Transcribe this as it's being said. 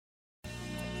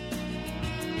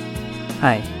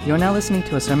Hi, you are now listening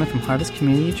to a sermon from Harvest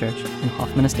Community Church in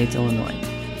Hoffman Estates, Illinois.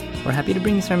 We're happy to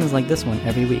bring you sermons like this one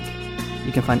every week.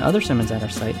 You can find other sermons at our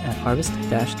site at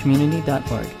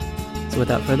harvest-community.org. So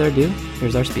without further ado,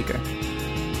 here's our speaker.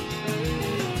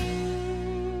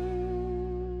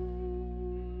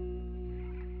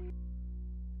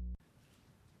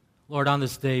 Lord, on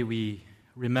this day we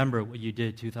remember what you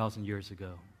did 2,000 years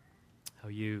ago, how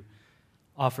you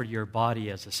offered your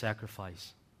body as a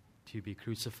sacrifice to be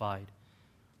crucified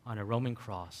on a Roman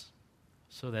cross,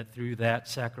 so that through that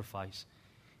sacrifice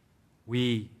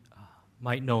we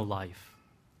might know life.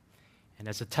 And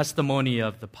as a testimony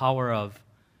of the power of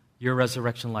your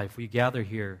resurrection life, we gather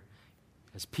here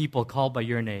as people called by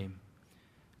your name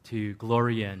to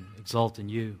glory and exalt in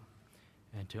you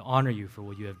and to honor you for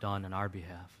what you have done on our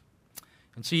behalf.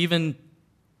 And so even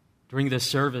during this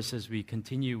service, as we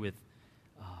continue with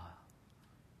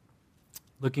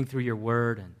looking through your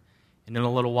word and in a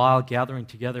little while gathering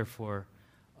together for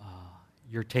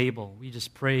your table, we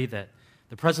just pray that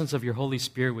the presence of your Holy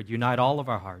Spirit would unite all of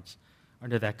our hearts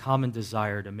under that common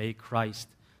desire to make Christ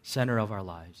center of our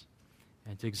lives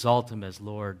and to exalt him as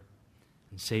Lord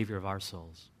and Savior of our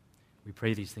souls. We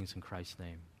pray these things in Christ's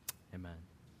name. Amen.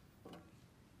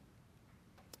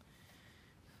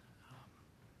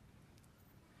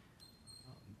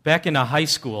 Back in high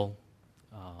school,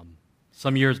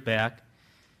 some years back,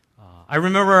 I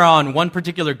remember on one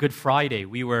particular Good Friday,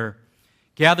 we were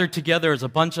gathered together as a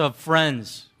bunch of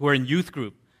friends who were in youth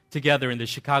group together in the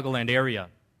Chicagoland area.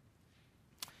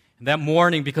 And that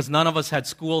morning, because none of us had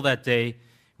school that day,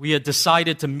 we had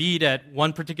decided to meet at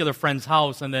one particular friend's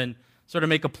house and then sort of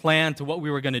make a plan to what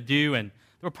we were going to do. And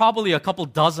there were probably a couple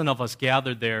dozen of us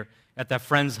gathered there at that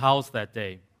friend's house that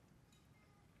day.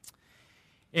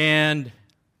 And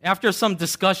after some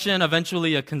discussion,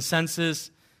 eventually a consensus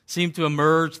seemed to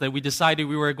emerge that we decided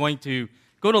we were going to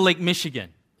go to Lake Michigan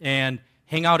and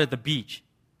hang out at the beach.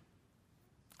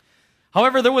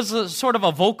 However, there was a sort of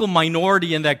a vocal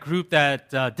minority in that group that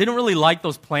didn't really like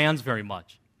those plans very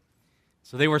much.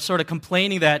 So they were sort of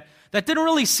complaining that didn't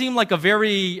really seem like a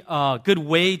very good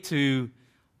way to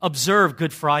observe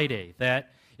Good Friday,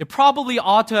 that it probably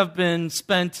ought to have been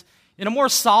spent in a more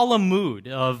solemn mood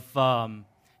of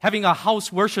having a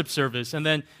house worship service, and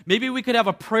then maybe we could have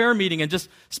a prayer meeting and just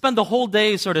spend the whole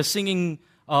day sort of singing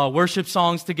worship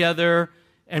songs together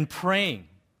and praying.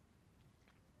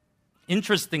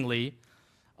 Interestingly,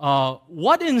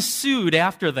 what ensued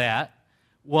after that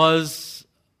was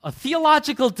a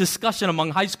theological discussion among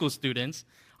high school students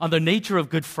on the nature of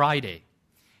Good Friday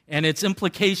and its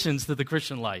implications to the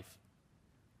Christian life.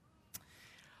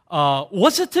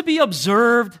 Was it to be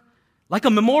observed like a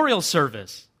memorial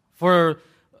service for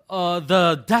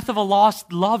the death of a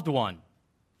lost loved one?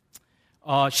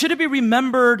 Should it be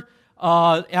remembered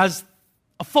as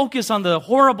a focus on the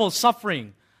horrible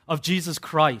suffering of Jesus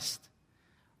Christ?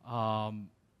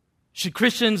 Should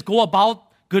Christians go about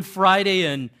Good Friday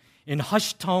in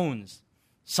hushed tones,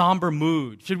 somber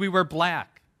mood? Should we wear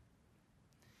black?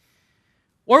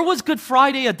 Or was Good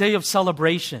Friday a day of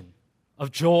celebration,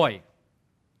 of joy,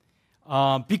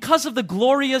 because of the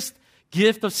glorious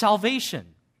gift of salvation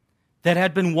that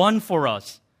had been won for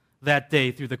us that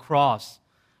day through the cross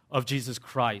of Jesus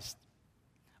Christ?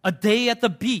 A day at the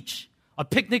beach, a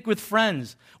picnic with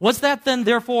friends. Was that then,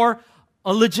 therefore,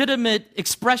 a legitimate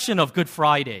expression of Good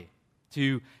Friday,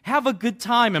 to have a good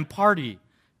time and party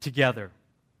together?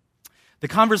 The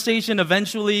conversation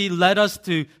eventually led us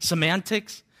to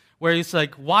semantics, where it's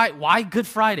like, why Good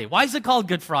Friday? Why is it called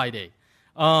Good Friday?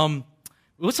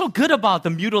 What's so good about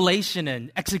the mutilation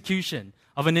and execution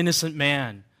of an innocent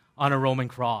man on a Roman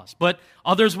cross? But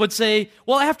others would say,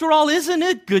 well, after all, isn't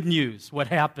it good news what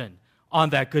happened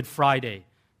on that Good Friday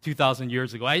 2,000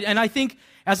 years ago? And I think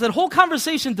as that whole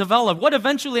conversation developed, what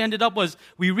eventually ended up was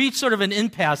we reached sort of an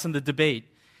impasse in the debate.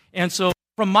 And so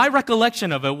from my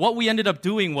recollection of it, what we ended up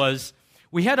doing was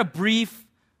we had a brief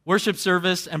worship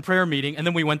service and prayer meeting, and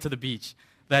then we went to the beach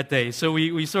that day. So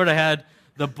we sort of had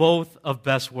the both of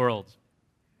best worlds.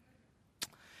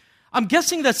 I'm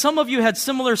guessing that some of you had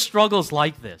similar struggles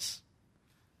like this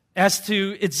as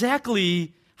to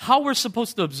exactly how we're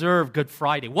supposed to observe Good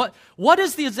Friday. What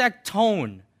is the exact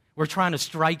tone we're trying to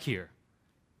strike here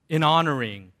in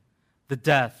honoring the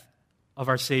death of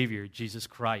our Savior, Jesus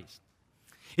Christ?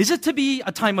 Is it to be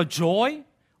a time of joy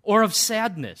or of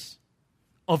sadness,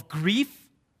 of grief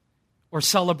or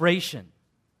celebration?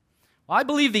 Well, I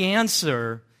believe the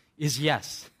answer is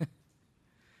yes.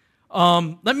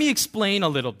 Let me explain a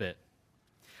little bit.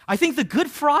 I think the Good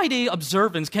Friday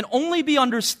observance can only be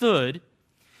understood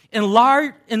in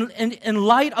light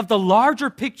of the larger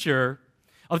picture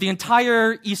of the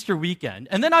entire Easter weekend.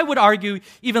 And then I would argue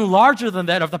even larger than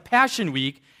that of the Passion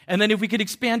Week. And then if we could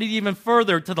expand it even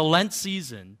further to the Lent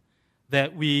season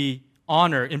that we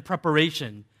honor in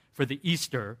preparation for the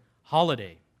Easter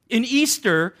holiday. In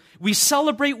Easter, we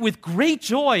celebrate with great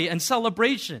joy and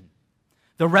celebration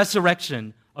the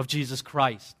resurrection of Jesus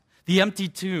Christ, the empty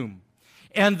tomb,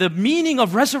 and the meaning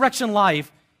of resurrection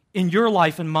life in your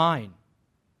life and mine.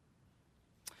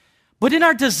 But in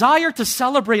our desire to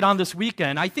celebrate on this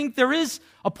weekend, I think there is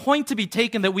a point to be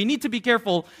taken that we need to be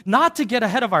careful not to get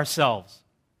ahead of ourselves.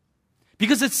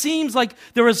 Because it seems like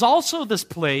there is also this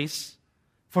place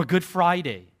for Good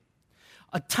Friday,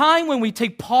 a time when we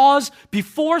take pause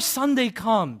before Sunday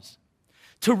comes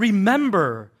to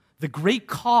remember the great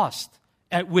cost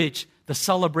at which the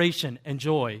celebration and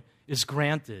joy is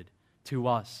granted to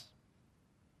us.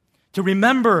 To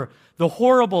remember the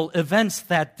horrible events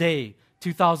that day,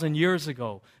 2,000 years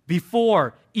ago,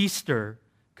 before Easter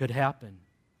could happen.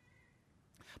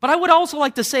 But I would also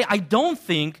like to say, I don't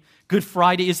think Good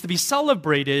Friday is to be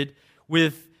celebrated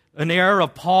with an air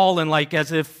of Paul and like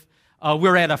as if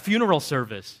we're at a funeral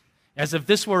service, as if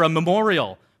this were a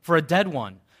memorial for a dead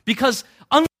one. Because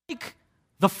unlike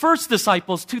the first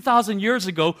disciples 2,000 years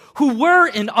ago, who were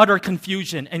in utter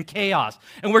confusion and chaos,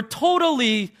 and were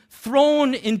totally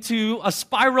thrown into a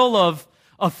spiral of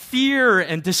fear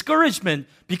and discouragement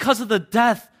because of the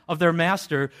death of their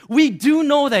master, we do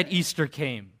know that Easter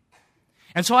came.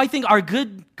 And so I think our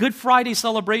Good Friday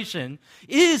celebration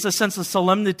is a sense of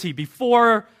solemnity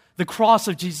before the cross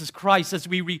of Jesus Christ as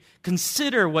we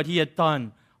consider what he had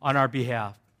done on our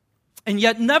behalf. And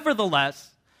yet,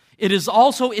 nevertheless, it is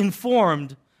also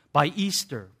informed by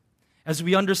Easter as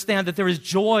we understand that there is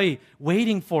joy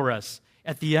waiting for us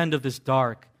at the end of this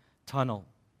dark tunnel.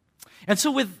 And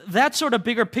so with that sort of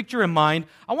bigger picture in mind,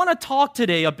 I want to talk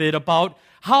today a bit about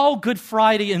how Good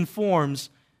Friday informs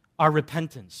our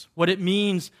repentance, what it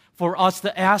means for us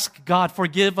to ask God,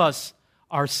 forgive us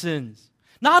our sins.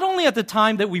 Not only at the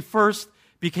time that we first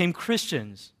became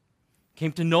Christians,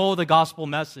 came to know the gospel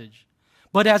message,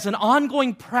 but as an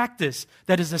ongoing practice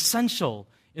that is essential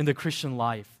in the Christian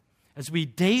life, as we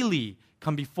daily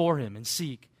come before him and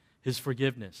seek his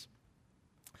forgiveness.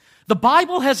 The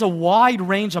Bible has a wide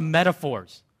range of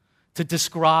metaphors to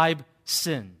describe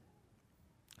sin.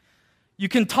 You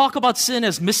can talk about sin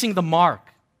as missing the mark,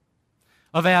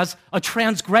 as a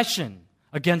transgression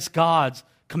against God's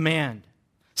command.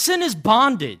 Sin is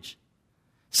bondage.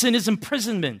 Sin is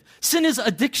imprisonment. Sin is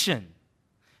addiction.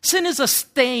 Sin is a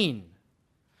stain.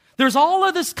 There's all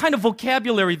of this kind of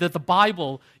vocabulary that the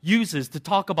Bible uses to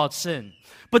talk about sin.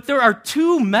 But there are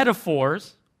two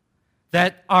metaphors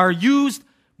that are used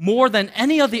more than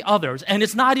any of the others, and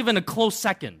it's not even a close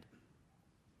second.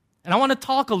 And I want to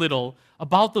talk a little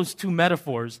about those two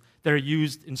metaphors that are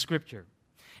used in Scripture.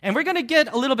 And we're going to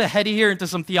get a little bit heady here into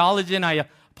some theology, and I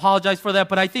apologize for that,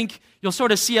 but I think you'll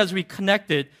sort of see as we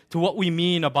connect it to what we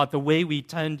mean about the way we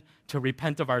tend to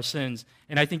repent of our sins.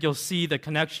 And I think you'll see the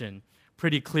connection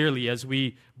pretty clearly as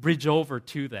we bridge over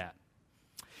to that.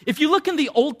 If you look in the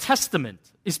Old Testament,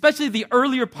 especially the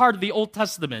earlier part of the Old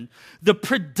Testament, the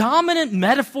predominant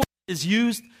metaphor that is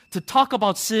used to talk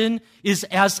about sin is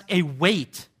as a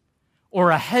weight or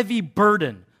a heavy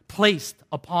burden placed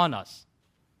upon us.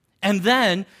 And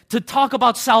then to talk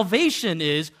about salvation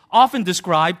is often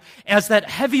described as that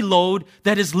heavy load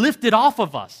that is lifted off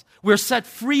of us. We're set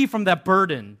free from that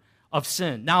burden of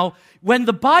sin. Now, when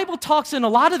the Bible talks in a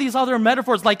lot of these other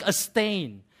metaphors like a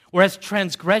stain or as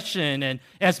transgression and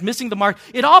as missing the mark,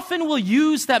 it often will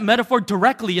use that metaphor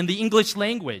directly in the English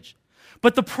language.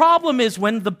 But the problem is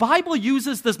when the Bible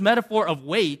uses this metaphor of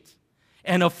weight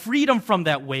and of freedom from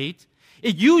that weight,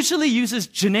 it usually uses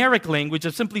generic language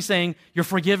of simply saying, you're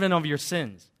forgiven of your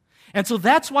sins. And so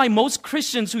that's why most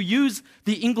Christians who use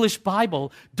the English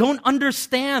Bible don't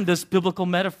understand this biblical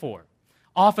metaphor,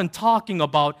 often talking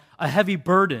about a heavy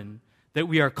burden that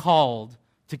we are called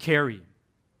to carry.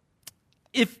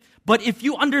 But if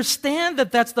you understand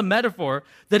that that's the metaphor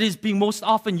that is being most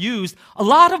often used, a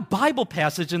lot of Bible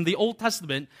passages in the Old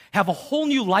Testament have a whole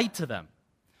new light to them.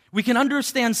 We can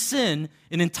understand sin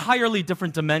in an entirely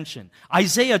different dimension.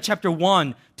 Isaiah chapter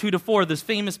 1, 2-4, this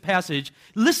famous passage,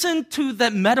 listen to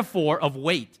that metaphor of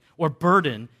weight or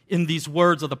burden in these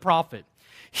words of the prophet.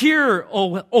 Hear,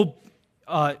 hold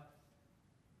on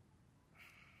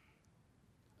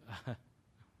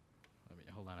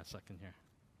a second here.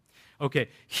 Okay.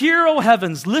 Hear, O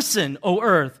heavens, listen, O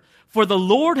earth, for the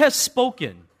Lord has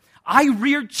spoken. I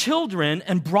reared children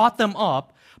and brought them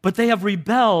up, but they have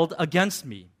rebelled against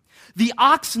me. The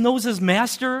ox knows his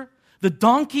master, the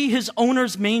donkey his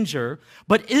owner's manger,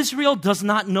 but Israel does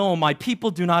not know, my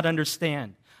people do not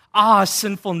understand. Ah,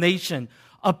 sinful nation,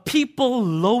 a people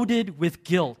loaded with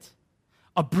guilt,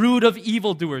 a brood of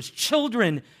evildoers,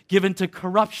 children given to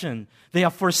corruption. They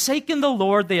have forsaken the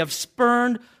Lord, they have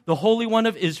spurned the Holy One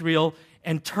of Israel,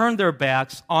 and turned their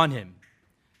backs on him.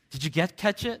 Did you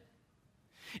catch it?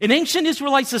 In ancient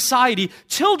Israelite society,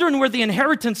 children were the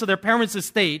inheritance of their parents'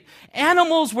 estate.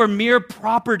 Animals were mere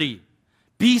property,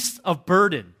 beasts of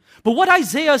burden. But what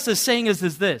Isaiah is saying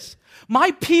is this: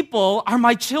 my people are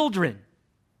my children.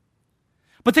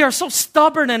 But they are so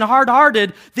stubborn and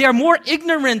hard-hearted, they are more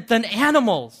ignorant than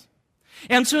animals.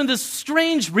 And so in this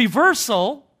strange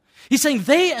reversal, he's saying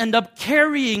they end up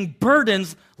carrying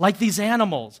burdens like these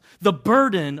animals, the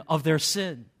burden of their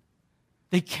sin.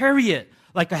 They carry it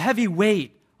like a heavy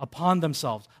weight upon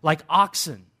themselves, like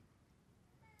oxen.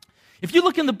 If you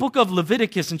look in the book of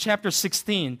Leviticus in chapter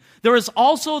 16, there is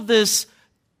also this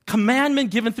commandment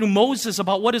given through Moses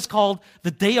about what is called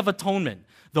the Day of Atonement,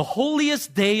 the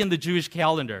holiest day in the Jewish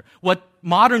calendar, what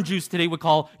modern Jews today would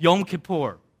call Yom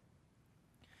Kippur.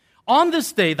 On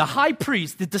this day, the high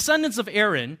priest, the descendants of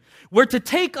Aaron, were to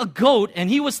take a goat and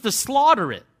he was to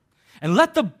slaughter it and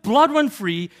let the blood run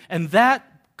free, and that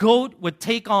goat would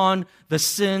take on the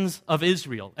sins of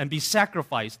Israel and be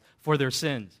sacrificed for their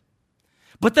sins.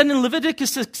 But then in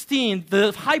Leviticus 16,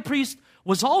 the high priest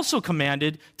was also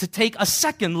commanded to take a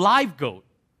second live goat.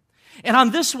 And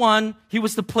on this one, he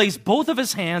was to place both of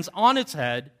his hands on its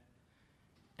head,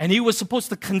 and he was supposed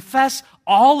to confess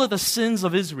all of the sins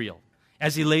of Israel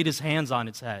as he laid his hands on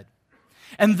its head.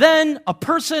 And then a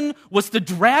person was to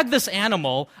drag this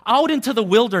animal out into the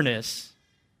wilderness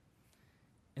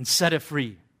and set it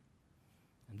free.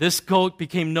 This goat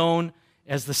became known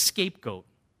as the scapegoat.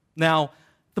 Now,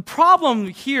 the problem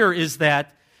here is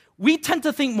that we tend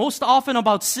to think most often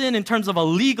about sin in terms of a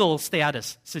legal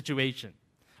status situation,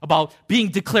 about being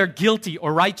declared guilty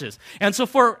or righteous. And so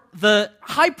for the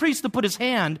high priest to put his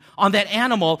hand on that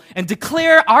animal and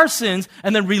declare our sins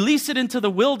and then release it into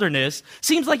the wilderness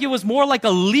seems like it was more like a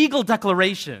legal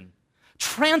declaration,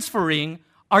 transferring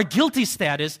our guilty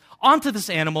status onto this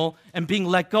animal and being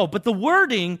let go. But the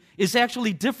wording is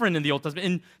actually different in the Old Testament.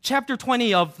 In chapter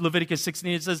 20 of Leviticus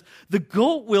 16, it says, the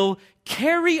goat will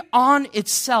carry on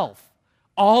itself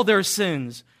all their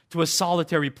sins to a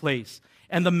solitary place,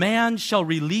 and the man shall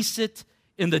release it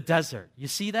in the desert. You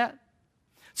see that?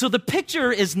 So the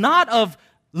picture is not of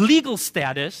legal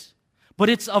status, but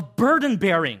it's of burden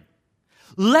bearing.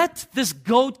 Let this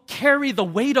goat carry the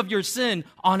weight of your sin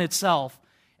on itself,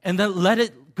 and then let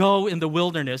it go in the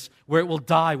wilderness where it will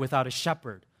die without a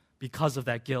shepherd because of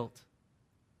that guilt.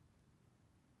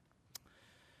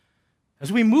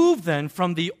 As we move then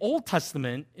from the Old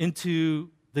Testament into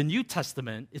the New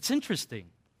Testament, it's interesting.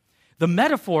 The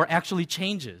metaphor actually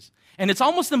changes. And it's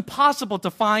almost impossible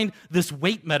to find this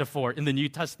weight metaphor in the New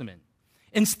Testament.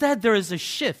 Instead, there is a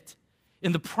shift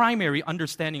in the primary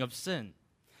understanding of sin.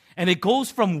 And it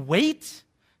goes from weight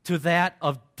to that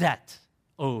of debt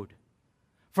owed.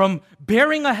 From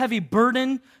bearing a heavy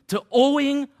burden to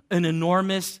owing an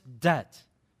enormous debt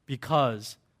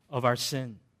because of our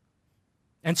sin.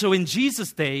 And so in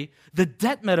Jesus' day, the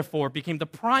debt metaphor became the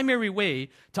primary way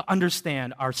to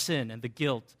understand our sin and the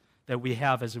guilt that we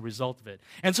have as a result of it.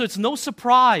 And so it's no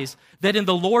surprise that in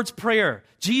the Lord's Prayer,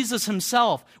 Jesus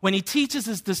himself, when he teaches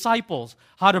his disciples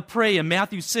how to pray in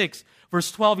Matthew 6,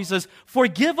 verse 12, he says,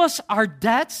 "Forgive us our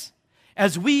debts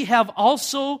as we have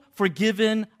also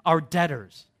forgiven our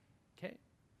debtors." Okay?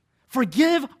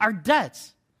 Forgive our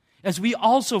debts as we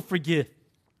also forgive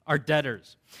our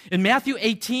debtors. In Matthew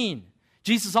 18,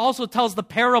 Jesus also tells the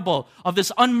parable of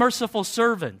this unmerciful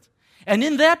servant. And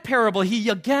in that parable, he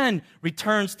again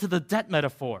returns to the debt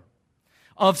metaphor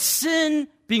of sin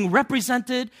being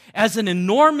represented as an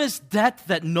enormous debt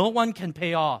that no one can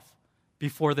pay off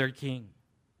before their king.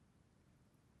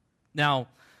 Now,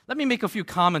 let me make a few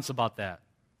comments about that.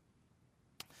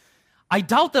 I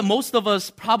doubt that most of us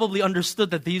probably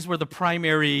understood that these were the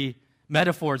primary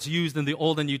metaphors used in the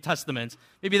Old and New Testaments.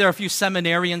 Maybe there are a few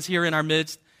seminarians here in our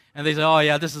midst, and they say, oh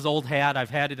yeah, this is old hat. I've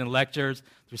had it in lectures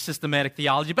through systematic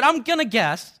theology. But I'm going to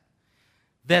guess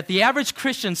that the average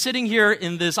Christian sitting here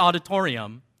in this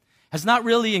auditorium has not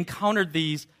really encountered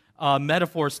these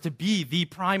metaphors to be the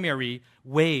primary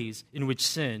ways in which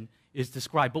sin is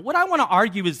described. But what I want to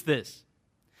argue is this.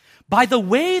 By the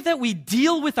way that we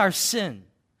deal with our sin,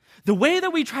 the way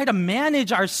that we try to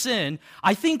manage our sin,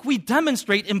 I think we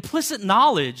demonstrate implicit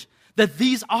knowledge that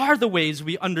these are the ways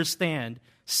we understand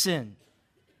sin.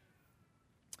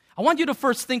 I want you to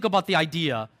first think about the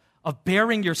idea of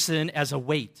bearing your sin as a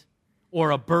weight or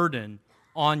a burden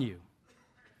on you.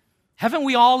 Haven't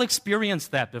we all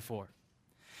experienced that before?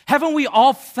 Haven't we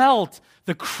all felt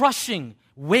the crushing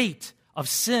weight of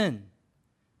sin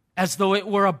as though it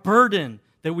were a burden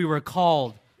that we were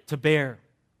called to bear.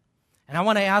 And I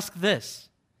want to ask this: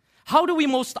 how do we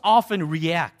most often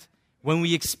react when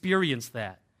we experience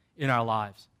that in our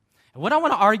lives? And what I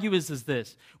want to argue is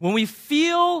this: when we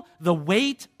feel the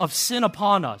weight of sin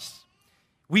upon us,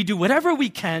 we do whatever we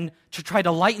can to try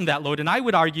to lighten that load. And I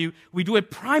would argue we do it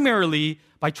primarily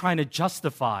by trying to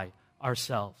justify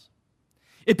ourselves.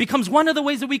 It becomes one of the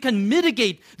ways that we can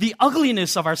mitigate the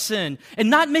ugliness of our sin and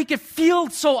not make it feel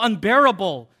so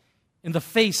unbearable in the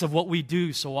face of what we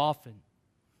do so often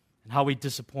and how we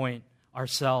disappoint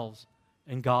ourselves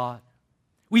and God.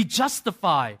 We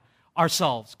justify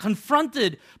ourselves.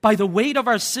 Confronted by the weight of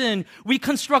our sin, we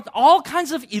construct all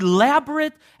kinds of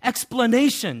elaborate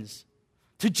explanations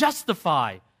to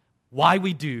justify why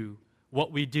we do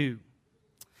what we do.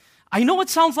 I know it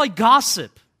sounds like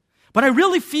gossip, but I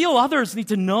really feel others need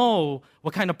to know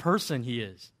what kind of person he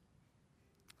is.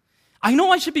 I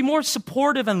know I should be more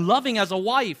supportive and loving as a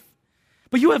wife,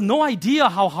 but you have no idea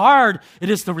how hard it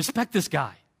is to respect this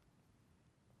guy.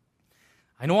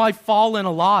 I know I've fallen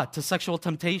a lot to sexual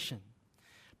temptation,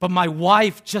 but my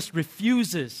wife just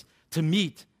refuses to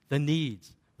meet the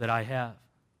needs that I have.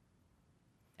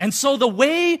 And so the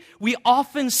way we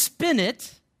often spin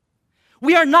it,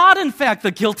 we are not in fact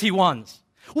the guilty ones.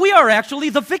 We are actually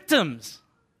the victims.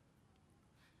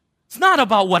 It's not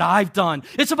about what I've done.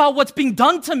 It's about what's being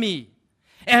done to me.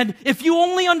 And if you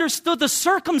only understood the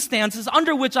circumstances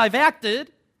under which I've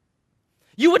acted,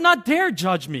 you would not dare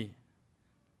judge me.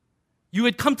 You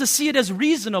would come to see it as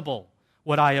reasonable,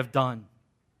 what I have done.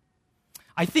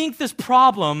 I think this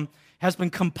problem has been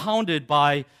compounded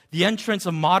by the entrance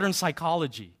of modern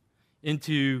psychology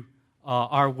into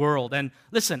our world. And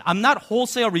listen, I'm not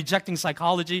wholesale rejecting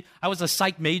psychology. I was a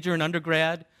psych major in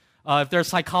undergrad. If there are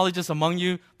psychologists among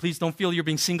you, please don't feel you're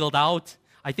being singled out.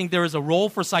 I think there is a role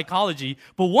for psychology.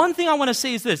 But one thing I want to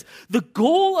say is this: the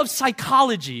goal of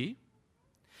psychology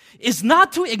is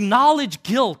not to acknowledge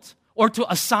guilt or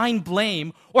to assign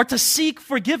blame or to seek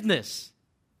forgiveness.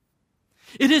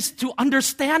 It is to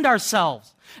understand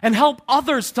ourselves and help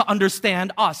others to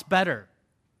understand us better.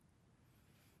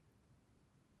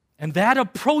 And that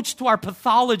approach to our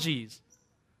pathologies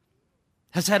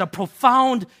has had a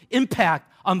profound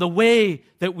impact on the way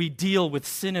that we deal with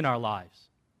sin in our lives.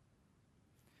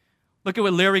 Look at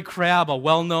what Larry Crabb, a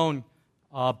well-known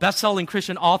best-selling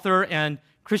Christian author and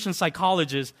Christian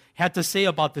psychologist, had to say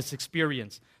about this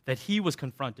experience that he was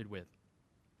confronted with.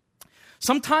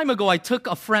 Some time ago, I took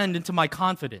a friend into my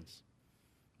confidence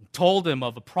and told him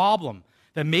of a problem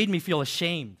that made me feel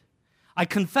ashamed. I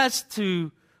confessed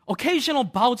to occasional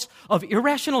bouts of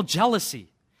irrational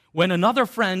jealousy when another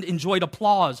friend enjoyed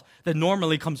applause that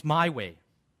normally comes my way.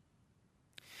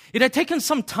 It had taken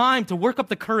some time to work up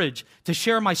the courage to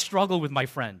share my struggle with my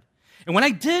friend. And when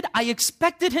I did, I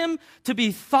expected him to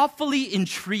be thoughtfully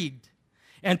intrigued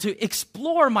and to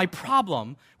explore my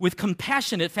problem with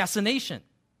compassionate fascination.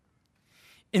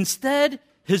 Instead,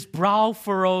 his brow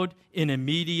furrowed in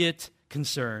immediate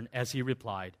concern as he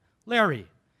replied, "Larry,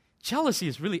 jealousy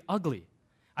is really ugly.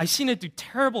 I've seen it do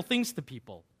terrible things to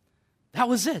people." That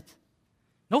was it.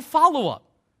 No follow-up,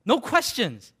 no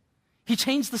questions. He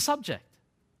changed the subject.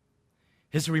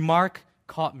 His remark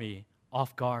caught me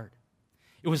off guard.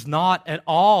 It was not at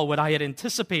all what I had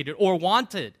anticipated or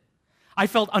wanted. I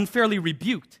felt unfairly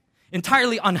rebuked,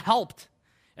 entirely unhelped,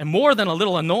 and more than a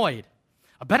little annoyed.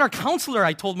 A better counselor,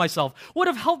 I told myself, would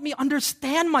have helped me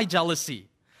understand my jealousy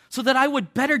so that I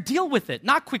would better deal with it,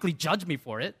 not quickly judge me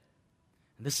for it.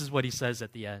 And this is what he says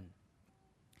at the end.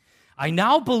 I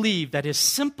now believe that his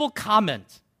simple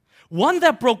comment, one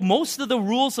that broke most of the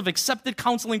rules of accepted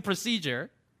counseling procedure,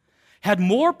 had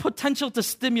more potential to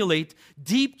stimulate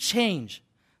deep change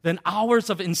than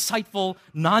hours of insightful,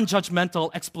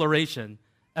 non-judgmental exploration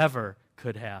ever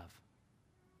could have.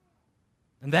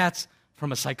 And that's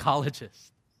from a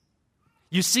psychologist.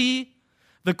 You see,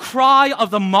 the cry of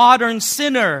the modern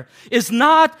sinner is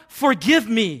not forgive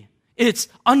me, it's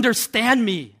understand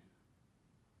me.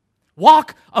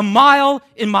 Walk a mile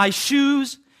in my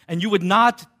shoes and you would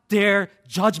not dare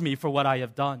judge me for what I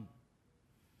have done.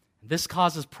 This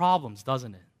causes problems,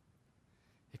 doesn't it?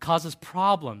 It causes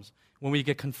problems when we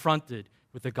get confronted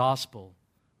with the gospel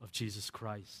of Jesus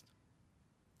Christ.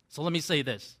 So let me say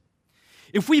this.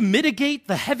 If we mitigate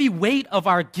the heavy weight of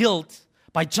our guilt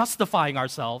by justifying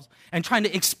ourselves and trying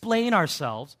to explain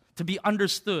ourselves to be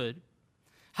understood,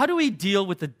 how do we deal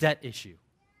with the debt issue?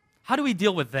 How do we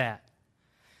deal with that?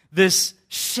 This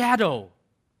shadow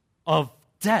of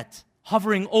debt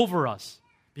hovering over us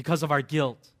because of our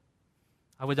guilt.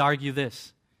 I would argue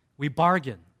this: we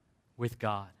bargain with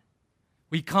God.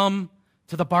 We come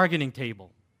to the bargaining table.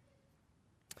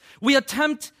 We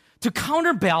attempt to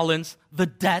counterbalance the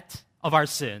debt of our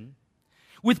sin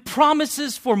with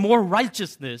promises for more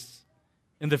righteousness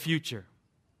in the future.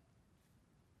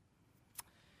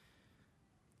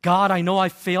 God, I know I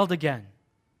failed again,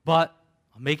 but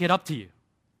I'll make it up to you.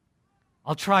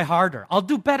 I'll try harder. I'll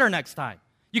do better next time.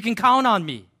 You can count on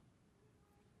me.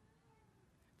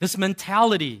 This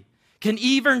mentality can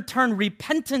even turn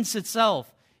repentance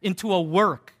itself into a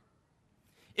work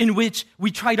in which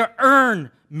we try to earn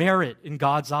merit in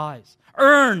God's eyes,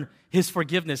 earn His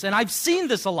forgiveness. And I've seen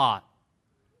this a lot.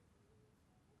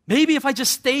 Maybe if I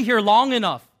just stay here long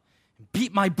enough,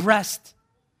 beat my breast,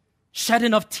 shed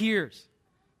enough tears,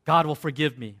 God will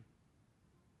forgive me.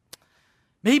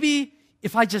 Maybe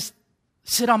if I just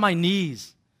sit on my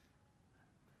knees,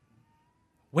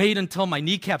 wait until my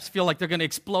kneecaps feel like they're going to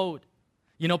explode.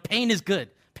 You know, pain is good.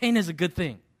 Pain is a good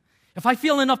thing. If I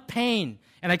feel enough pain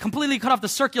and I completely cut off the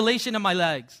circulation in my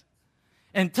legs,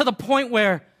 and to the point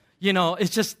where, you know, it's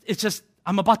just,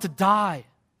 I'm about to die,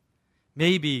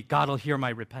 maybe God will hear my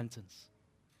repentance.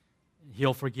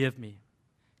 He'll forgive me.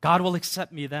 God will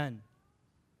accept me then.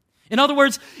 In other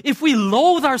words, if we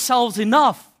loathe ourselves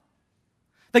enough,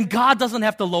 then God doesn't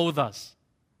have to loathe us.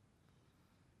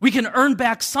 We can earn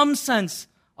back some sense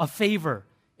of favor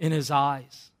in His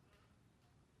eyes.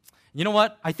 You know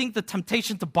what? I think the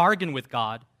temptation to bargain with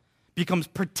God becomes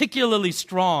particularly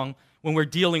strong when we're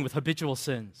dealing with habitual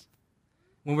sins.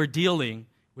 When we're dealing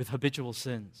with habitual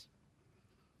sins.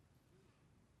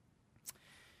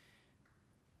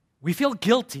 We feel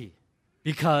guilty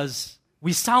because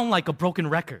we sound like a broken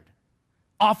record,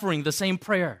 offering the same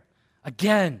prayer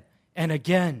again and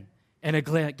again and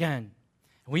again. And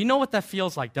we know what that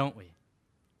feels like, don't we?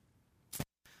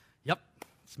 Yep,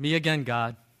 it's me again,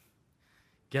 God.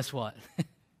 Guess what?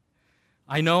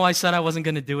 I know I said I wasn't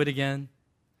going to do it again.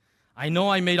 I know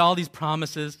I made all these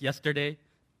promises yesterday,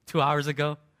 2 hours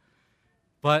ago.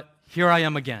 But here I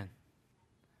am again,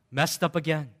 messed up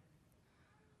again.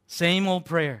 Same old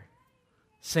prayer,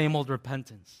 same old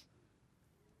repentance.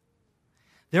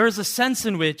 There is a sense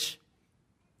in which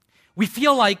we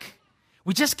feel like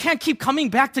we just can't keep coming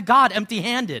back to God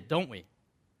empty-handed, don't we?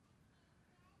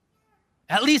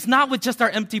 At least not with just our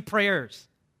empty prayers.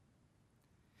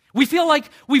 We feel like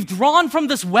we've drawn from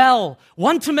this well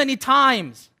one too many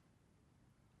times,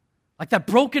 like that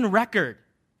broken record.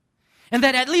 And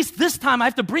that at least this time I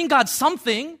have to bring God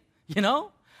something, you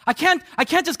know? I can't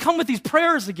just come with these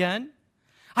prayers again.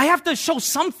 I have to show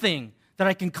something that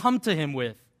I can come to Him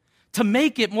with to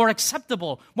make it more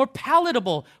acceptable, more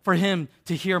palatable for Him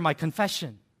to hear my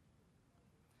confession.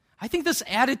 I think this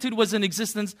attitude was in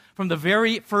existence from the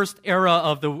very first era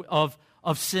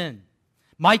of sin.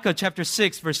 Micah chapter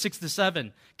 6, verse 6 to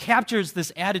 7 captures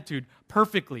this attitude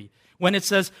perfectly when it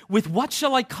says, "With what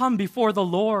shall I come before the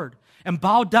Lord and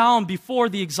bow down before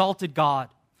the exalted God?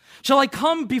 Shall I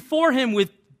come before Him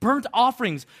with burnt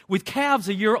offerings, with calves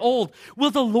a year old? Will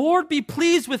the Lord be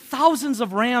pleased with thousands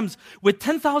of rams, with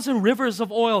 10,000 rivers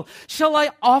of oil? Shall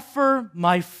I offer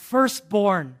my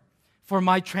firstborn for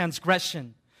my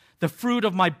transgression, the fruit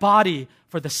of my body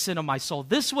for the sin of my soul?"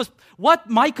 This was what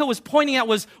Micah was pointing at,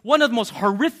 was one of the most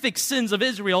horrific sins of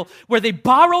Israel, where they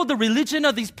borrowed the religion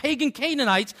of these pagan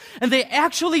Canaanites and they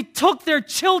actually took their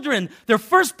children, their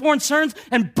firstborn sons,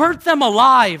 and burnt them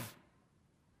alive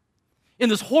in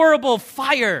this horrible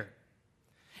fire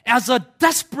as a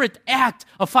desperate act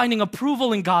of finding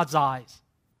approval in God's eyes.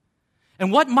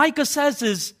 And what Micah says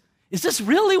is this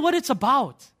really what it's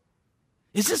about?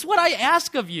 Is this what I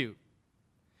ask of you?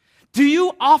 Do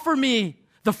you offer me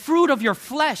the fruit of your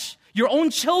flesh, your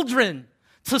own children,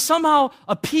 to somehow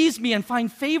appease me and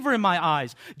find favor in my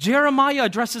eyes? Jeremiah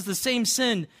addresses the same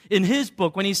sin in his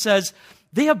book when he says,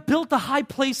 "They have built the high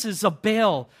places of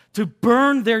Baal to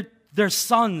burn their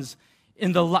sons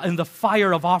in the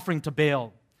fire of offering to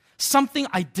Baal. Something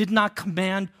I did not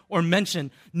command or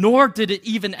mention, nor did it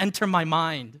even enter my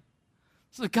mind."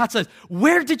 So God says,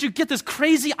 where did you get this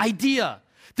crazy idea?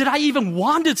 Did I even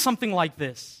wanted something like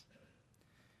this?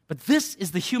 But this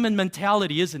is the human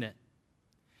mentality, isn't it?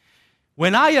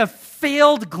 When I have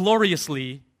failed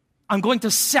gloriously, I'm going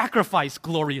to sacrifice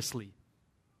gloriously.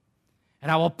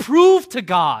 And I will prove to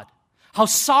God how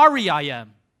sorry I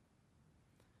am.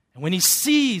 And when He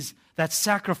sees that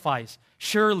sacrifice,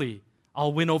 surely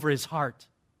I'll win over His heart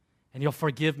and He'll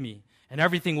forgive me and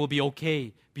everything will be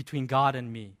okay between God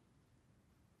and me.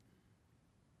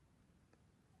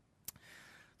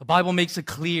 The Bible makes it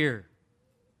clear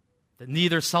that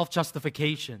neither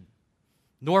self-justification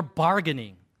nor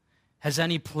bargaining has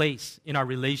any place in our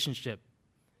relationship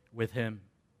with Him.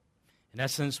 In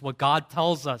essence, what God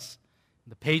tells us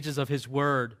the pages of His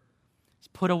Word is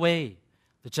put away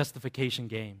the justification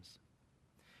games.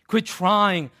 Quit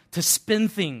trying to spin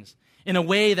things in a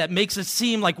way that makes it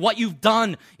seem like what you've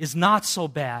done is not so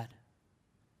bad.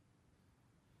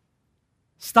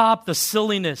 Stop the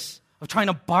silliness of trying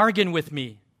to bargain with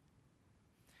me.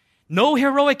 No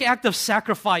heroic act of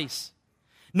sacrifice.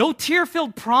 No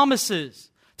tear-filled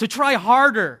promises to try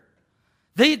harder.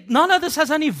 None of this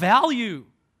has any value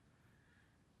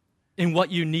in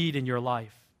what you need in your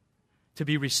life to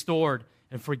be restored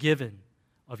and forgiven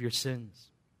of your sins.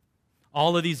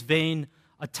 All of these vain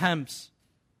attempts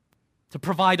to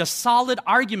provide a solid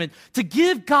argument, to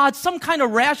give God some kind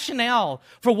of rationale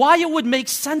for why it would make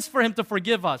sense for Him to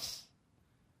forgive us,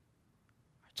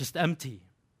 are just empty.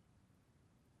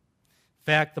 In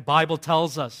fact, the Bible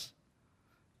tells us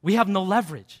we have no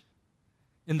leverage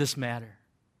in this matter.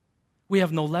 We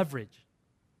have no leverage.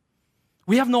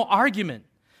 We have no argument,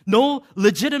 no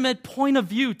legitimate point of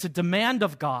view to demand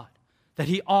of God that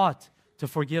He ought to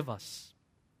forgive us.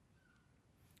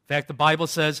 In fact, the Bible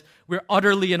says we're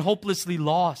utterly and hopelessly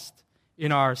lost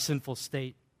in our sinful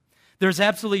state. There's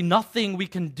absolutely nothing we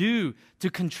can do to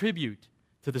contribute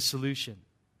to the solution.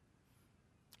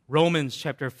 Romans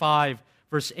chapter 5,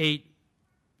 verse 8,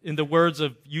 in the words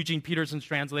of Eugene Peterson's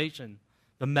translation,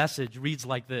 the Message reads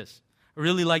like this. I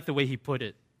really like the way he put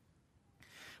it.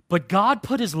 But God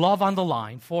put His love on the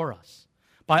line for us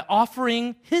by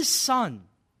offering His Son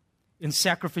in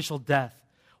sacrificial death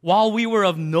while we were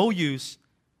of no use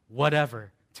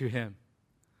whatever to Him.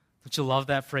 Don't you love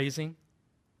that phrasing?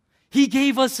 He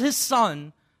gave us His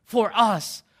Son for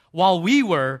us while we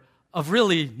were of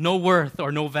really no worth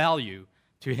or no value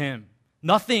to Him.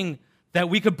 Nothing that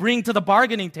we could bring to the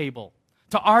bargaining table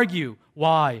to argue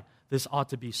why this ought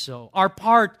to be so. Our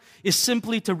part is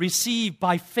simply to receive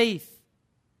by faith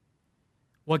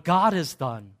what God has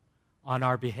done on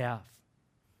our behalf,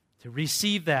 to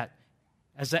receive that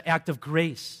as an act of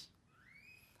grace.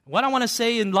 What I want to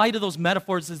say in light of those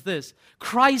metaphors is this: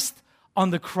 Christ on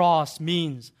the cross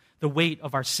means the weight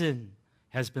of our sin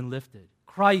has been lifted.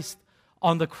 Christ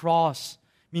on the cross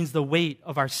means the weight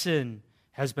of our sin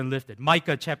has been lifted.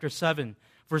 Micah chapter 7,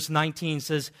 verse 19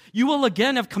 says, "You will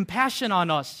again have compassion on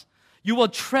us. You will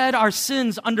tread our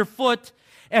sins underfoot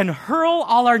and hurl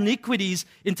all our iniquities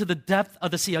into the depth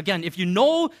of the sea." Again, if you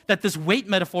know that this weight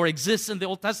metaphor exists in the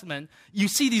Old Testament, you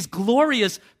see these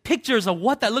glorious pictures of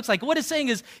what that looks like. What it's saying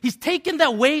is He's taken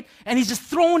that weight and He's just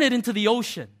thrown it into the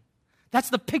ocean. That's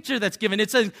the picture that's given.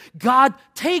 It says God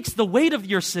takes the weight of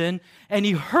your sin and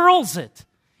He hurls it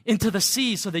into the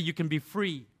sea so that you can be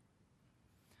free.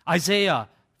 Isaiah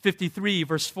 53,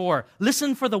 verse 4.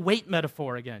 Listen for the weight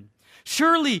metaphor again.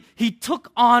 "Surely He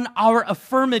took on our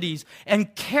infirmities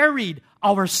and carried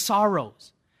our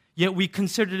sorrows. Yet we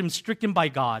considered Him stricken by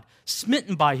God,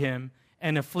 smitten by Him,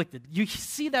 and afflicted." You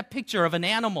see that picture of an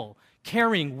animal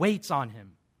carrying weights on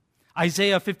him.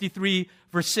 Isaiah 53,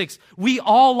 verse 6. "We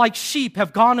all like sheep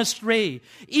have gone astray.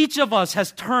 Each of us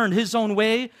has turned his own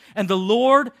way, and the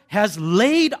Lord has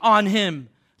laid on Him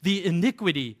the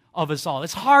iniquity of us all."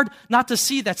 It's hard not to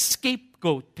see that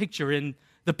scapegoat picture in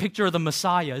the picture of the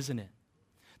Messiah, isn't it?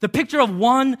 The picture of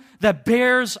one that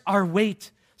bears our weight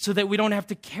so that we don't have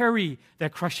to carry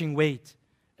that crushing weight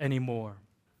anymore.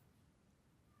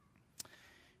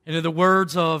 And in the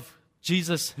words of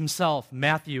Jesus Himself,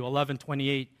 Matthew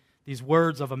 11:28, these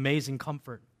words of amazing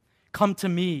comfort: "Come to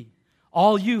me,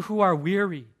 all you who are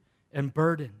weary and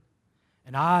burdened,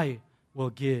 and I will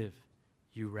give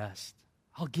you rest."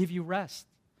 I'll give you rest.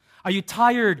 Are you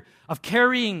tired of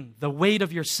carrying the weight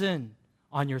of your sin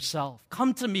on yourself?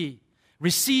 Come to me,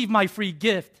 receive my free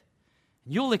gift,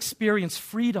 and you'll experience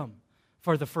freedom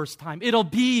for the first time. It'll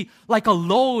be like a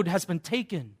load has been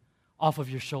taken off of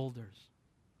your shoulders.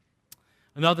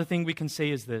 Another thing we can say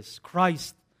is this: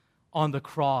 Christ on the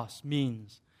cross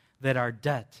means that our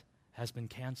debt has been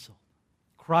canceled.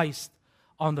 Christ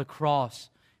on the cross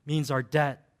means our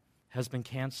debt has been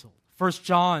canceled. 1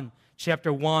 John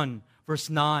chapter 1, verse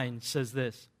 9 says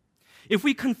this: "If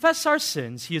we confess our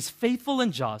sins, He is faithful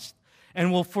and just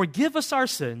and will forgive us our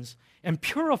sins and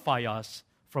purify us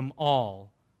from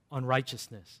all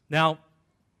unrighteousness." Now,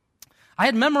 I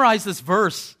had memorized this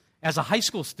verse as a high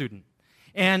school student,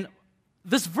 and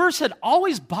this verse had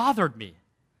always bothered me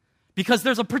because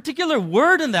there's a particular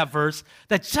word in that verse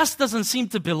that just doesn't seem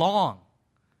to belong,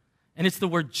 and it's the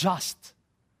word just.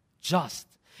 Just.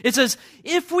 It says,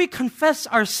 if we confess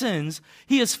our sins,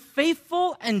 He is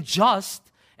faithful and just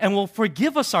and will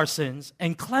forgive us our sins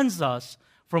and cleanse us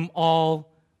from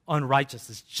all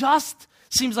unrighteousness. Just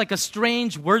seems like a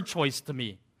strange word choice to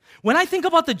me. When I think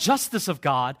about the justice of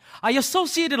God, I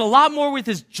associate it a lot more with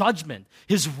His judgment,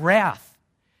 His wrath.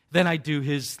 than I do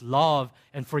his love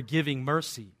and forgiving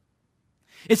mercy.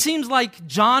 It seems like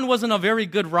John wasn't a very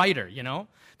good writer,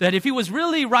 that if he was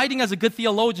really writing as a good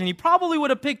theologian, he probably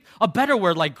would have picked a better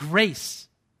word like grace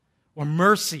or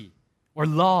mercy or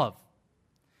love.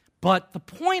 But the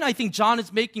point I think John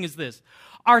is making is this: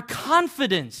 our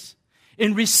confidence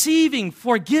in receiving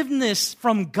forgiveness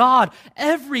from God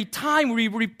every time we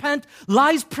repent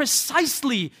lies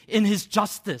precisely in his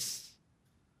justice.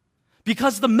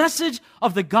 Because the message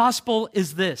of the gospel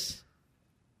is this: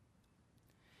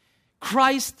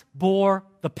 Christ bore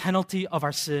the penalty of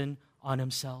our sin on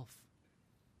himself.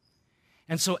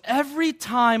 And so every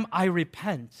time I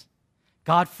repent,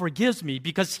 God forgives me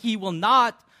because he will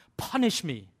not punish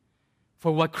me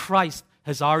for what Christ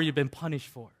has already been punished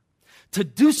for. To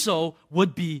do so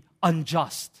would be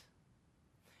unjust.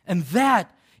 And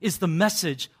that is the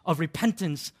message of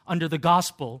repentance under the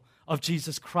gospel of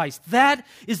Jesus Christ. That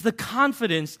is the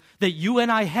confidence that you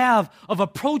and I have of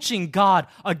approaching God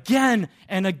again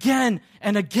and again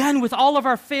and again with all of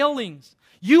our failings.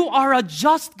 You are a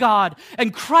just God,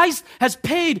 and Christ has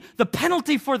paid the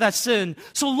penalty for that sin.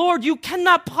 So, Lord, you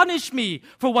cannot punish me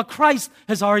for what Christ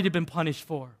has already been punished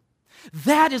for.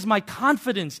 That is my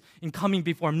confidence in coming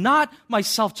before him, not my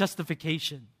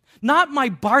self-justification, not my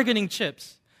bargaining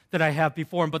chips that I have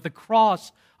before him, but the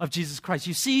cross of Jesus Christ.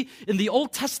 You see, in the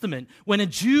Old Testament, when a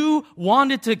Jew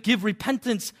wanted to give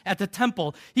repentance at the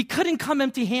temple, he couldn't come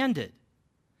empty-handed.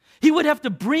 He would have to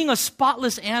bring a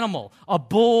spotless animal, a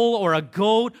bull or a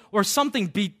goat or something,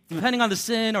 depending on the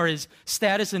sin or his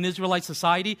status in Israelite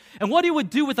society. And what he would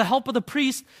do with the help of the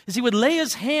priest is he would lay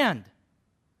his hand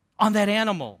on that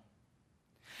animal.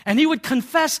 And he would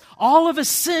confess all of his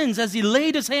sins as he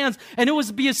laid his hands, and it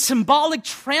would be a symbolic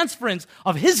transference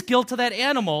of his guilt to that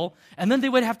animal, and then they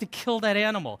would have to kill that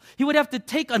animal. He would have to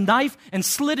take a knife and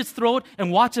slit its throat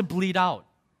and watch it bleed out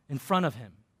in front of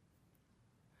him.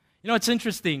 It's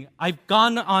interesting. I've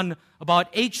gone on about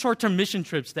 8 short-term mission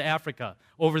trips to Africa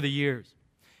over the years.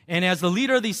 And as the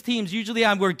leader of these teams, usually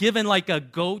we're given like a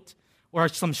goat or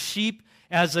some sheep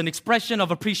as an expression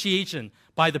of appreciation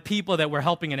by the people that we're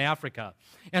helping in Africa.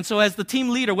 And so as the team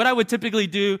leader, what I would typically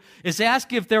do is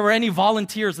ask if there were any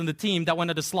volunteers in the team that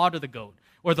wanted to slaughter the goat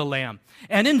or the lamb.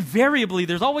 And invariably,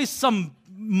 there's always some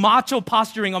macho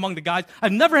posturing among the guys.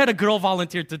 I've never had a girl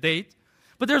volunteer to date.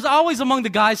 But there's always among the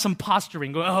guys some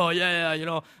posturing. Oh,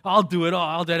 yeah, I'll do it.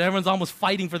 I'll do it. Everyone's almost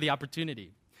fighting for the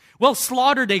opportunity. Well,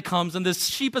 slaughter day comes, and this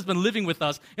sheep has been living with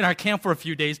us in our camp for a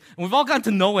few days, and we've all gotten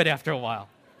to know it after a while.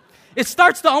 It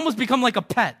starts to almost become like a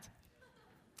pet.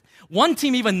 One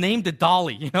team even named it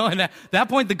Dolly, and at that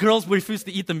point, the girls refused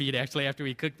to eat the meat, actually, after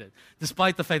we cooked it,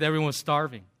 despite the fact that everyone was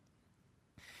starving.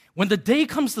 When the day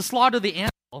comes to slaughter the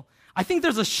animal, I think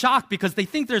there's a shock because they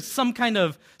think there's some kind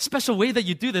of special way that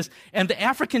you do this, and the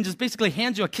African just basically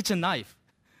hands you a kitchen knife.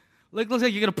 Looks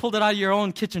like you're going to pull it out of your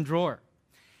own kitchen drawer.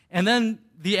 And then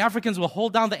the Africans will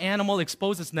hold down the animal,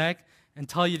 expose its neck, and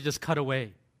tell you to just cut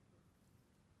away.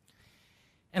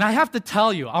 And I have to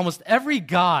tell you, almost every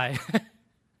guy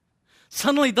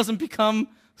suddenly doesn't become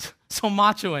so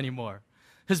macho anymore.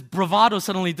 His bravado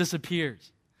suddenly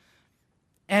disappears.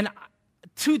 And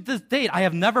to this date, I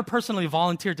have never personally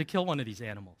volunteered to kill one of these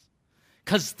animals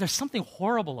because there's something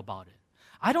horrible about it.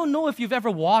 I don't know if you've ever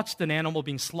watched an animal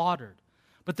being slaughtered,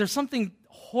 but there's something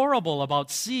horrible about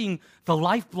seeing the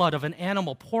lifeblood of an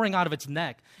animal pouring out of its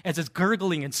neck as it's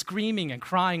gurgling and screaming and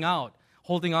crying out,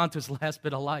 holding on to its last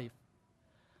bit of life.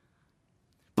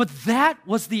 But that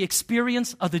was the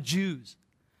experience of the Jews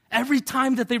every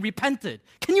time that they repented.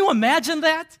 Can you imagine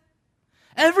that?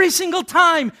 Every single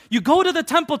time you go to the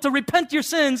temple to repent your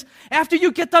sins, after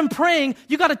you get done praying,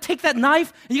 you got to take that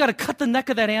knife and you got to cut the neck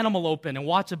of that animal open and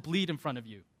watch it bleed in front of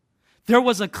you. There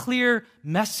was a clear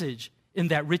message in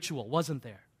that ritual, wasn't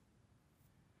there?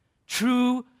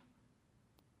 True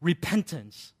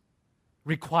repentance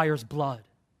requires blood.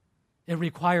 It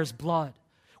requires blood.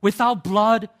 Without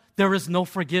blood, there is no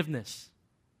forgiveness.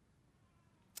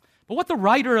 But what the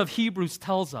writer of Hebrews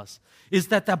tells us is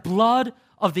that the blood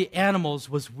of the animals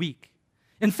was weak.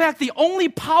 In fact, the only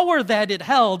power that it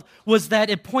held was that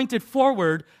it pointed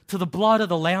forward to the blood of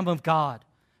the Lamb of God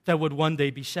that would one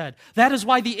day be shed. That is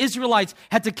why the Israelites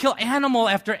had to kill animal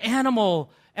after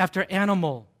animal after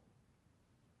animal.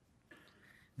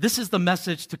 This is the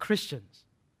message to Christians.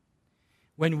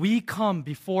 When we come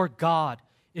before God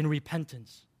in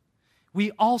repentance,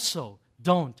 we also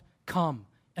don't come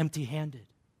empty-handed.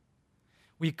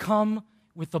 We come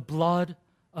with the blood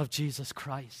of Jesus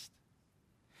Christ.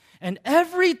 And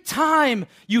every time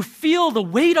you feel the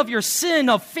weight of your sin,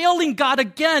 of failing God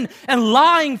again and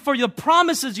lying for the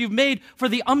promises you've made for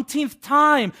the umpteenth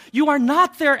time, you are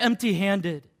not there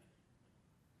empty-handed.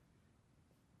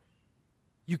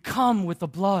 you come with the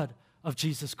blood of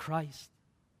Jesus Christ.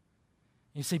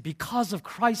 You say, because of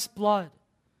Christ's blood,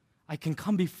 I can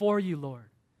come before you, Lord,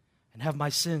 and have my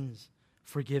sins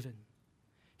forgiven.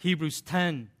 Hebrews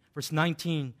 10, verse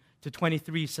 19 to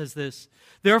 23 says this,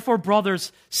 therefore,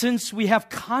 brothers, since we have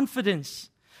confidence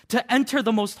to enter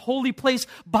the most holy place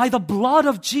by the blood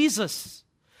of Jesus,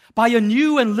 by a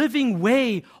new and living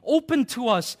way opened to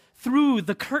us through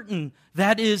the curtain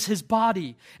that is his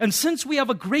body. And since we have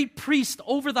a great priest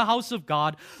over the house of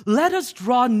God, let us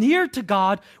draw near to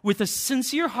God with a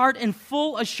sincere heart and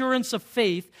full assurance of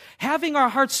faith, having our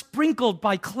hearts sprinkled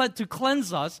to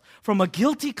cleanse us from a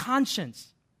guilty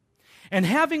conscience. And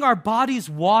having our bodies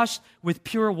washed with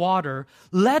pure water,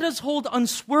 let us hold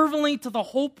unswervingly to the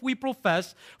hope we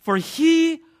profess, for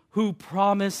he who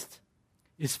promised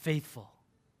is faithful.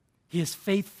 He is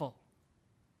faithful.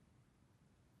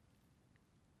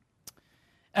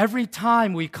 Every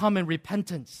time we come in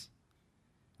repentance,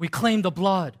 we claim the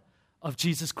blood of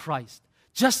Jesus Christ,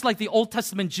 just like the Old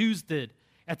Testament Jews did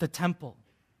at the temple.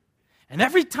 And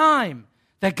every time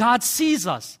that God sees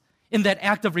us in that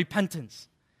act of repentance,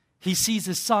 he sees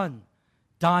his Son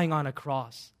dying on a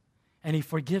cross, and he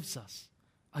forgives us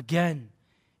again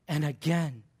and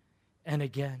again and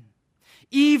again.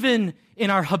 Even in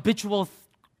our habitual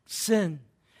sin,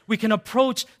 we can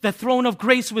approach the throne of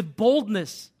grace with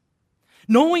boldness,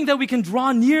 knowing that we can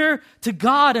draw near to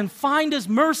God and find his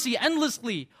mercy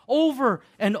endlessly over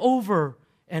and over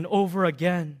and over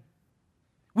again.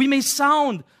 We may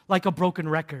sound like a broken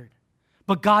record,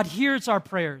 but God hears our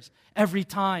prayers every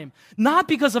time, not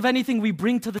because of anything we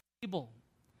bring to the table,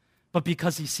 but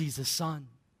because he sees his Son,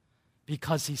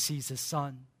 because he sees his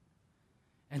Son.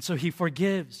 And so he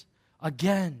forgives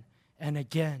again and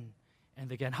again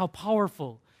and again. How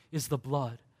powerful is the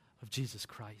blood of Jesus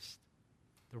Christ?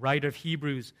 The writer of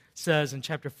Hebrews says in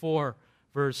chapter 4,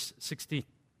 verse 16,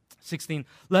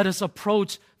 let us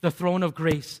approach the throne of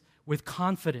grace with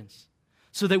confidence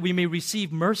so that we may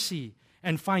receive mercy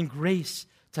and find grace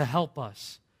to help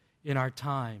us in our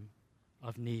time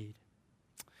of need.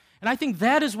 And I think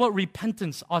that is what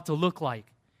repentance ought to look like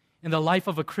in the life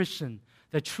of a Christian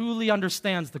that truly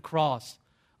understands the cross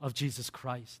of Jesus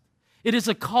Christ. It is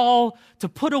a call to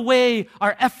put away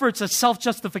our efforts at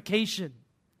self-justification,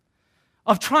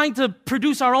 of trying to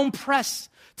produce our own press,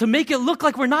 to make it look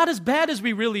like we're not as bad as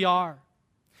we really are.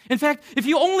 In fact, if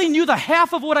you only knew the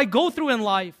half of what I go through in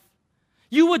life,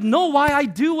 you would know why I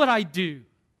do what I do.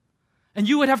 And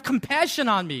you would have compassion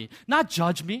on me, not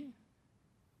judge me.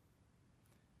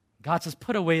 God says,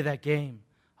 put away that game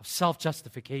of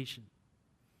self-justification.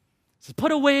 He says,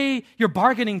 put away your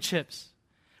bargaining chips.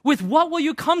 With what will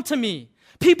you come to me?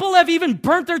 People have even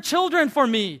burnt their children for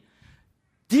me.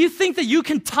 Do you think that you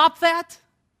can top that?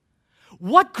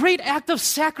 What great act of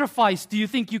sacrifice do you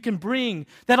think you can bring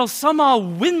that'll somehow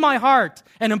win my heart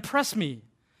and impress me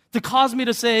to cause me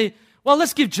to say, well,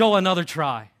 let's give Joe another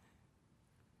try?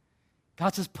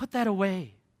 God says, put that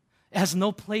away. It has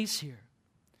no place here.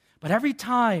 But every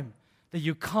time that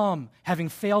you come having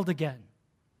failed again,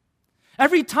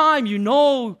 every time you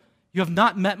know you have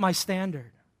not met my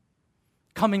standard,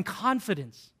 come in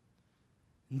confidence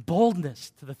and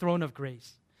boldness to the throne of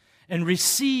grace and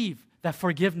receive that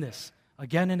forgiveness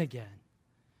again and again.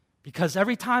 Because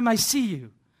every time I see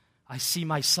you, I see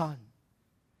my Son.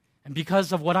 And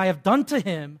because of what I have done to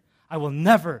him, I will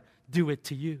never do it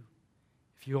to you.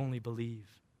 If you only believe.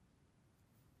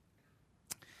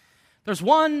 There's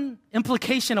one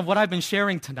implication of what I've been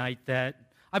sharing tonight that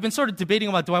I've been sort of debating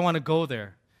about, do I want to go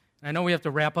there? And I know we have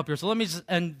to wrap up here, so let me just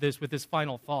end this with this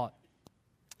final thought.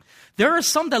 There are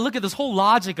some that look at this whole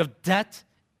logic of debt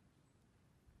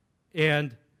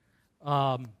and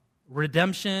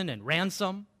redemption and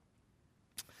ransom,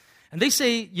 and they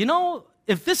say,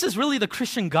 if this is really the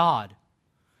Christian God,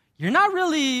 you're not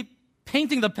really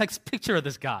painting the picture of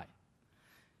this guy.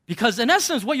 Because in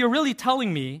essence, what you're really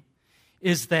telling me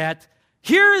is that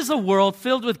here is a world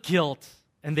filled with guilt,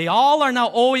 and they all are now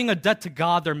owing a debt to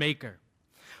God, their maker.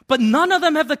 But none of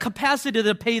them have the capacity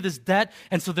to pay this debt,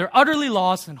 and so they're utterly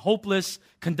lost and hopeless,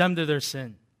 condemned to their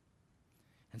sin.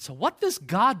 And so what this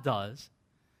God does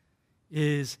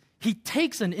is he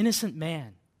takes an innocent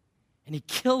man, and he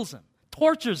kills him,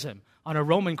 tortures him on a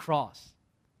Roman cross.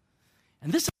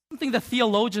 And this is something that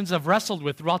theologians have wrestled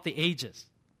with throughout the ages.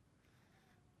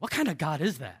 What kind of God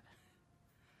is that?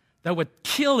 That would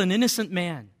kill an innocent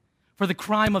man for the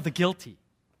crime of the guilty.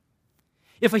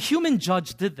 If a human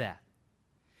judge did that,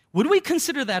 would we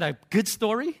consider that a good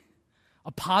story?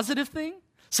 A positive thing?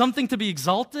 Something to be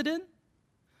exalted in?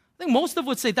 I think most of us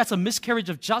would say that's a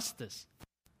miscarriage of justice.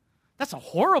 That's a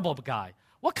horrible guy.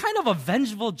 What kind of a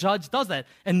vengeful judge does that?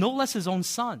 And no less his own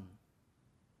son.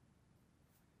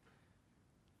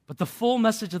 But the full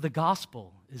message of the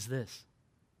gospel is this.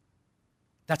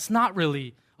 That's not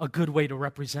really a good way to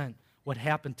represent what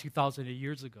happened 2,000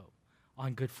 years ago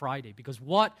on Good Friday. Because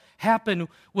what happened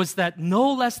was that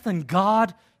no less than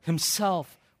God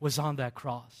himself was on that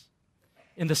cross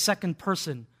in the second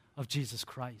person of Jesus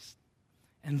Christ.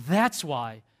 And that's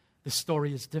why the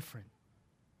story is different.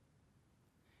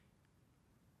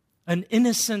 An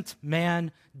innocent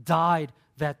man died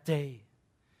that day.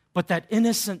 But that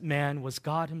innocent man was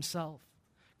God himself,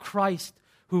 Christ,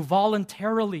 who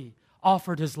voluntarily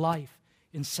offered his life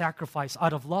in sacrifice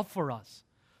out of love for us,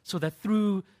 so that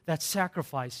through that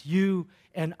sacrifice, you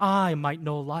and I might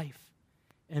know life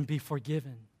and be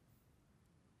forgiven.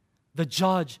 The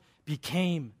judge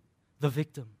became the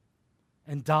victim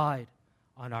and died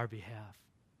on our behalf.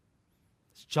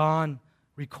 As John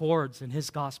records in his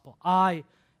gospel, I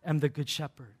am the good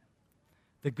shepherd.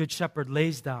 The good shepherd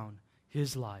lays down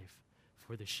his life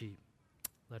for the sheep.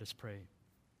 Let us pray.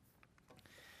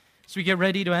 As we get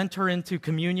ready to enter into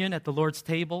communion at the Lord's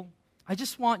table, I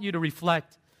just want you to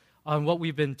reflect on what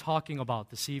we've been talking about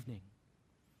this evening.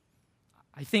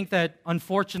 I think that,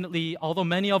 unfortunately, although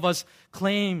many of us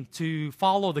claim to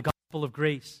follow the gospel of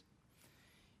grace,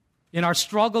 in our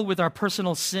struggle with our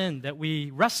personal sin that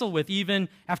we wrestle with even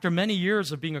after many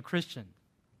years of being a Christian,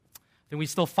 then we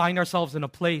still find ourselves in a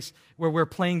place where we're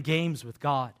playing games with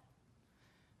God.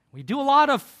 We do a lot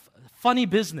of funny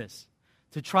business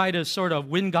to try to sort of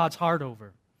win God's heart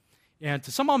over and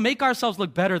to somehow make ourselves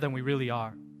look better than we really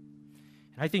are.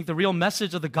 And I think the real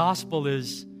message of the gospel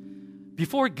is,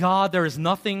 before God, there is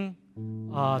nothing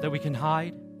that we can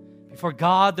hide. Before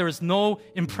God, there is no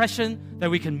impression that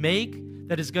we can make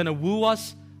that is going to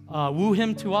woo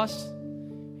Him to us,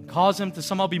 and cause Him to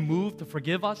somehow be moved to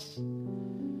forgive us.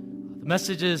 The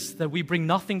message is that we bring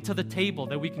nothing to the table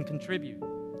that we can contribute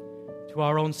to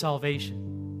our own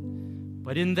salvation.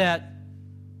 But in that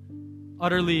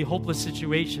utterly hopeless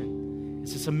situation,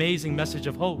 it's this amazing message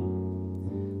of hope.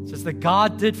 It says that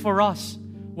God did for us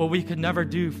what we could never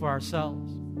do for ourselves.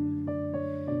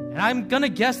 And I'm going to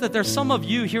guess that there's some of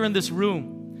you here in this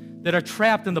room that are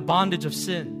trapped in the bondage of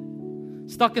sin,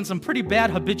 stuck in some pretty bad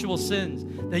habitual sins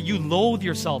that you loathe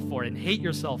yourself for and hate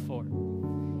yourself for.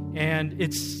 And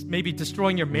it's maybe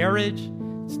destroying your marriage,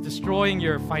 it's destroying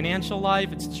your financial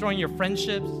life, it's destroying your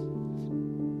friendships.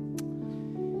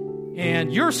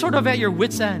 And you're sort of at your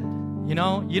wit's end, you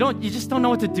know? You just don't know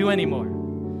what to do anymore.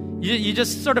 You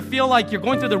just sort of feel like you're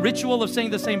going through the ritual of saying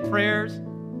the same prayers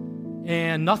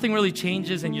and nothing really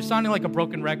changes and you're sounding like a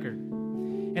broken record.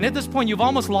 And at this point, you've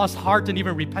almost lost heart in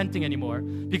even repenting anymore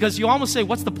because you almost say,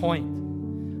 what's the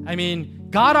point? I mean,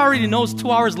 God already knows 2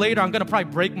 hours later I'm going to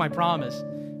probably break my promise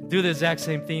and do the exact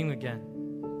same thing again.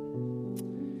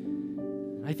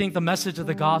 I think the message of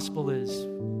the gospel is,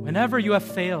 whenever you have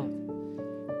failed,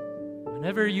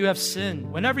 whenever you have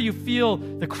sinned, whenever you feel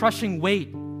the crushing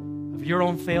weight of your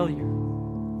own failure,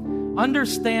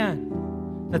 understand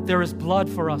that there is blood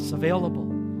for us available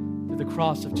through the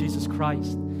cross of Jesus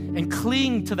Christ, and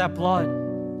cling to that blood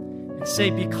and say,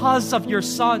 because of your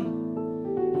Son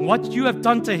and what you have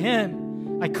done to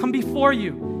Him, I come before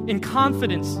you in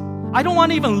confidence. I don't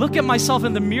want to even look at myself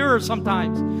in the mirror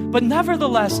sometimes, but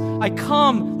nevertheless, I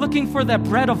come looking for that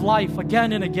bread of life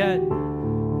again and again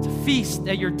to feast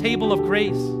at your table of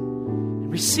grace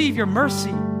and receive your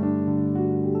mercy.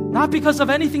 Not because of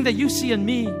anything that you see in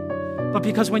me, but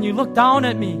because when you look down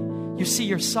at me, you see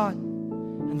your Son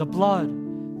and the blood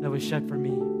that was shed for me.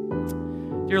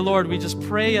 Dear Lord, we just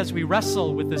pray as we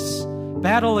wrestle with this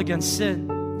battle against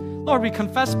sin. Lord, we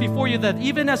confess before you that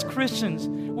even as Christians,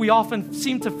 we often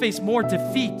seem to face more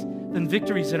defeat than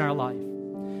victories in our life.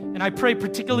 And I pray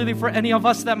particularly for any of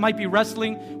us that might be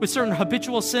wrestling with certain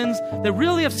habitual sins that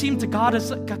really have seemed to God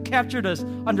has captured us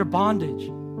under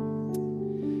bondage.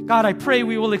 God, I pray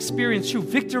we will experience true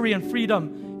victory and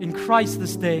freedom in Christ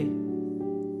this day.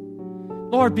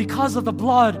 Lord, because of the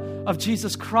blood of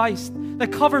Jesus Christ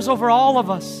that covers over all of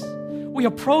us, we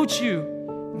approach you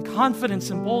in confidence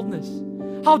and boldness.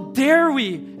 How dare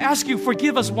we ask you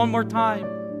forgive us one more time?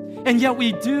 And yet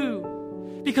we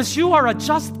do, because you are a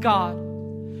just God,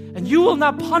 and you will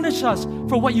not punish us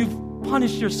for what you've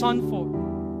punished your Son for.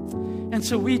 And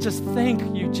so we just thank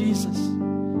you, Jesus,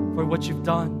 for what you've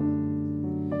done.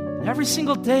 And every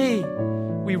single day,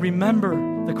 we remember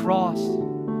the cross.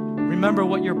 Remember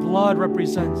what your blood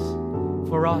represents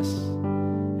for us.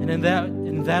 And in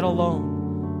that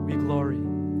alone, we glory.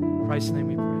 In Christ's name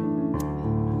we pray.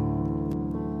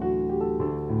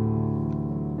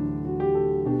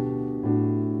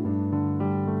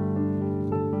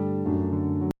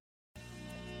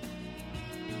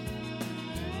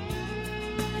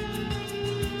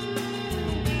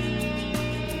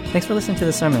 Thanks for listening to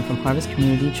the sermon from Harvest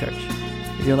Community Church.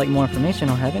 If you'd like more information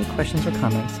or have any questions or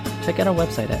comments, check out our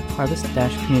website at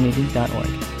harvest-community.org.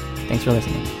 Thanks for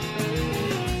listening.